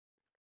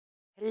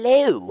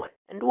Hello,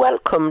 and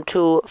welcome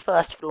to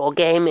First Floor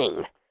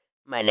Gaming.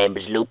 My name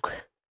is Luke,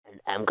 and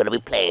I'm gonna be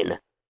playing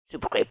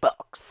Super Great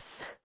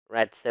Box.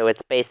 Right, so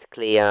it's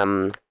basically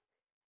an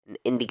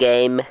indie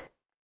game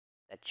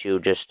that you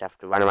just have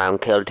to run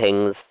around, kill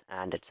things,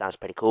 and it sounds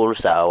pretty cool.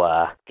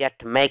 So get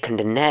to making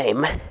the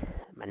name.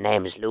 My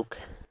name is Luke,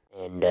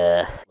 and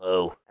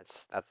whoa,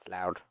 that's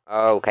loud.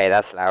 Oh, okay,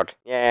 that's loud.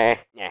 Yeah.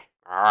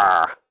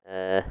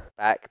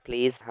 Back,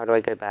 please. How do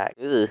I go back?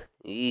 Ugh.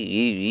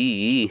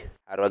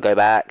 How do I go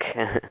back?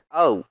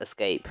 Oh,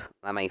 escape.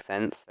 That makes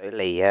sense.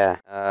 Totally, yeah.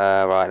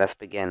 Right, let's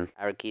begin.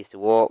 Arrow keys to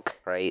walk.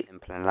 Great.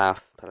 Simple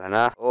enough.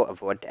 Or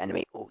avoid the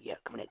enemy. Oh, yeah,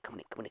 come in.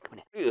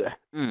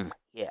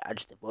 Yeah, I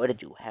just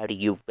avoided you. How do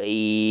you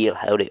feel?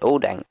 Oh,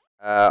 dang.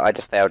 I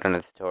just failed on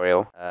the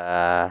tutorial.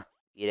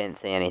 You didn't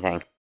see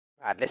anything.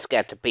 Right, let's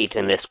get to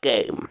beating this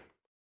game.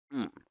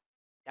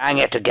 Dang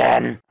it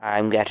again!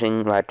 I'm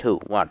getting right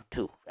two. 1,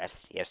 2.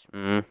 Yes.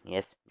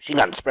 Machine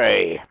gun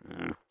spray.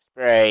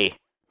 Spray.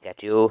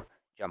 Get you.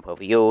 Jump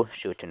over you.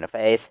 Shoot in the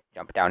face.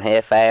 Jump down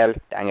here. Fail.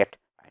 Dang it.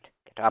 Right.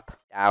 Get up.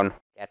 Down.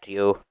 Get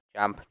you.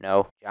 Jump.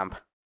 No. Jump.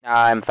 No,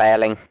 I'm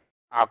failing.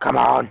 Oh, come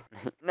on.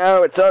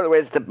 No, it's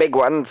always the big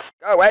ones.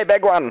 Go away,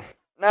 big one.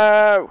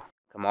 No.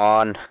 Come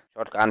on.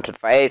 Shotgun to the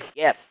face.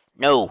 Yes.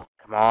 No.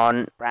 Come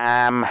on,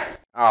 Bram.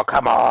 Oh,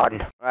 come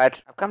on.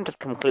 Right, I've come to the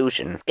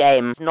conclusion. This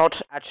game is not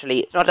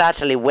actually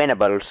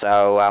winnable,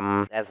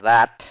 so, there's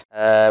that.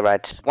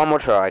 Right, one more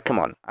try. Come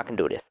on, I can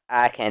do this.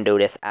 I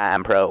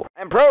am pro.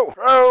 I'm pro.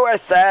 Pro, I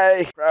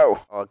say. Pro.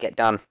 Oh, get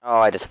done.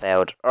 Oh, I just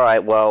failed.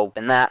 Alright, well,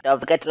 been that.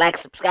 Don't forget to like,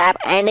 subscribe,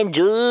 and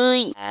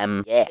enjoy.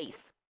 Yeah, peace.